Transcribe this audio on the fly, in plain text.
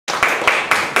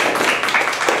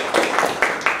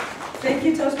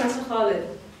Thank you, Toastmaster Khalid.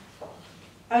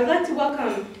 I would like to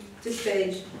welcome to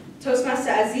stage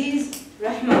Toastmaster Aziz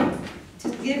Rehman to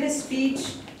give his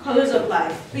speech, Colors of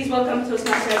Life. Please welcome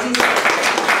Toastmaster Aziz Rehman.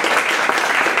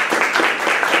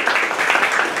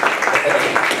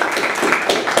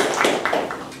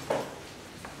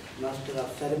 Master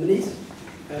of Ceremonies,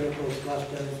 fellow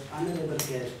Toastmasters, honorable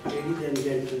guests, ladies and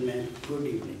gentlemen, good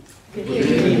evening. Good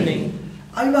evening.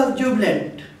 I was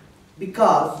jubilant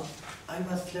because I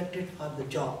was selected for the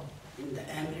job in the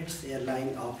Emirates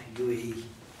airline of UAE.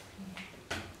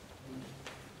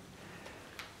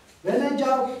 When I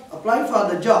applied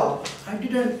for the job, I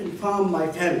didn't inform my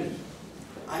family.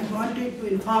 I wanted to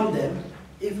inform them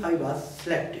if I was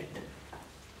selected.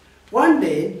 One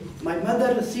day, my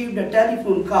mother received a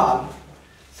telephone call,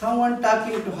 someone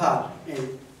talking to her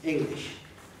in English.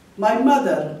 My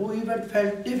mother, who even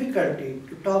felt difficulty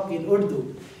to talk in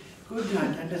Urdu, could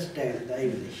not understand the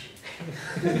English.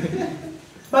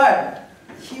 But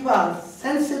she was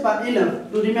sensible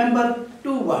enough to remember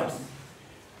two words,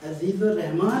 Aziz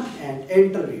Rehman and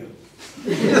interview.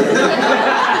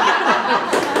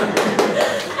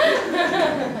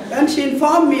 When she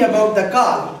informed me about the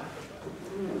call,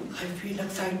 I feel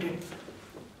excited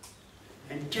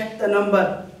and checked the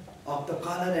number of the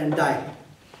caller and dialed.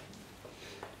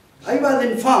 I was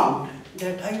informed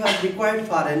that I was required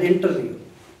for an interview.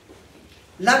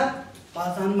 Luck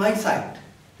was on my side,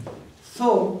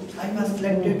 so I was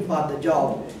selected for the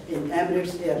job in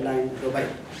Emirates Airline, Dubai.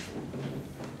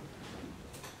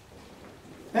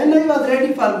 When I was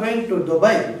ready for going to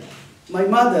Dubai, my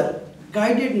mother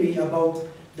guided me about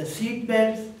the seat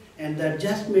belts and the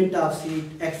adjustment of seat,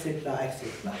 etc.,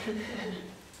 etc.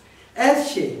 As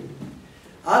she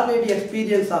already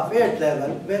experienced of air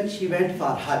travel when she went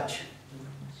for Hajj.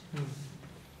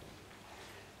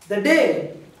 The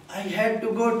day I had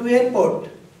to go to airport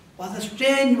was a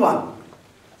strange one.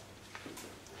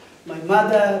 My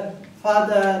mother,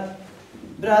 father,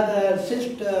 brother,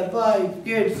 sister, wife,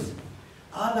 kids,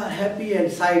 all are happy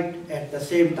and sad at the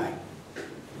same time.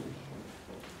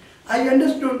 I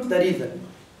understood the reason.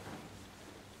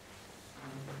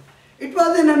 It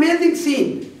was an amazing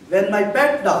scene when my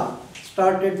pet dog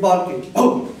started barking.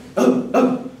 Oh, oh,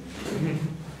 oh.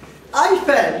 I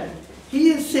felt he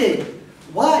is saying,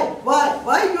 why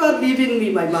you are leaving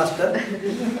me, my master?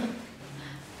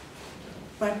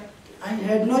 But I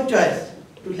had no choice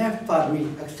to left for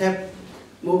me except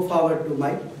move forward to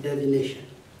my destination.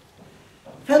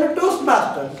 Fellow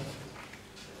Toastmasters,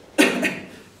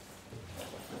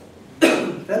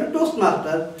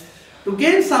 to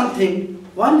gain something,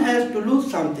 one has to lose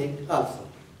something also.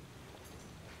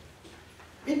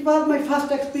 It was my first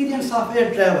experience of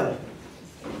air travel.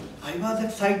 I was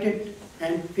excited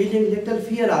and feeling little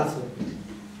fear also.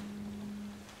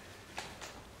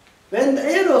 When the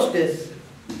air hostess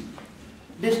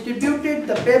distributed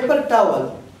the paper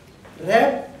towel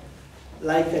wrapped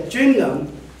like a chewing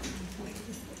gum,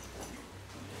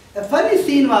 a funny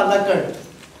scene was occurred.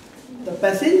 The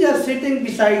passenger sitting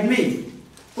beside me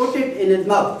put it in his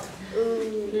mouth,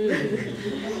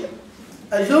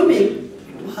 assuming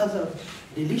it was a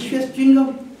delicious chewing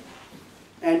gum,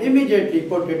 and immediately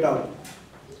put it out.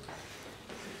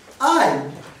 I,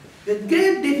 with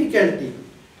great difficulty,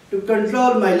 to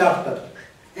control my laughter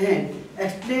and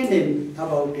explained him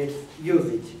about its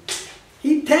usage.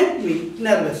 He thanked me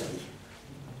nervously.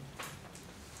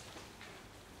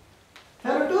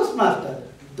 Fellow Toastmaster,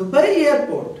 Dubai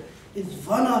Airport is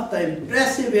one of the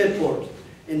impressive airports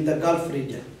in the Gulf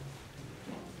region.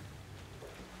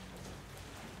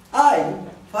 I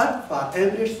worked for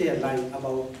Emirates Airline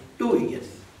about 2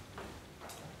 years.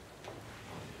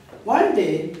 One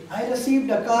day, I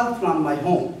received a call from my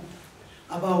home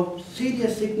about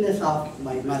serious sickness of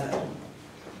my mother.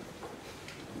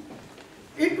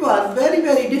 It was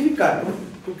very difficult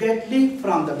to get leave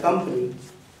from the company,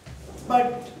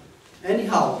 but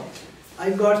anyhow,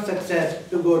 I got success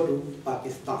to go to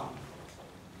Pakistan.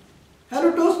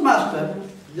 Hello Toastmaster,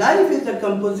 life is a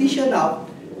composition of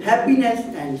happiness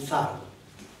and sorrow.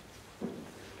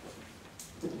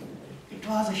 It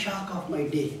was a shock of my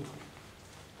day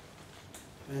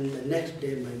when the next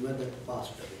day my mother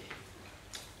passed away.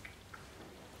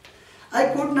 I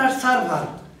could not serve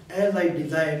her as I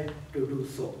desired to do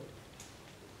so.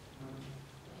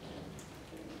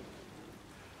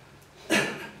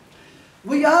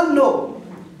 We all know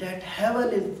that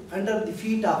heaven is under the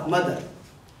feet of mother,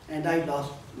 and I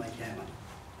lost my heaven.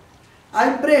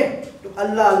 I pray to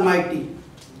Allah Almighty,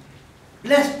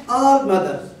 bless all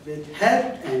mothers with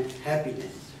health and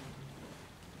happiness.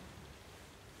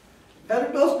 Fellow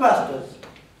Toastmasters,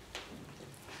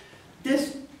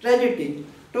 this tragedy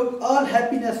took all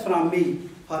happiness from me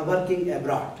for working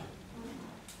abroad.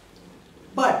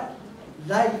 But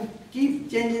life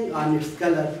keeps changing on its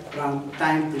color from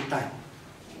time to time.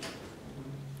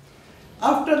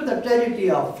 After the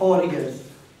tragedy of 4 years,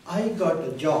 I got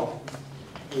a job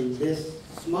in this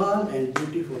small and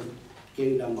beautiful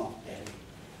kingdom of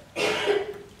Delhi.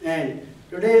 And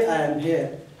today I am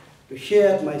here to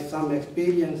share some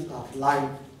experience of life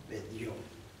with you.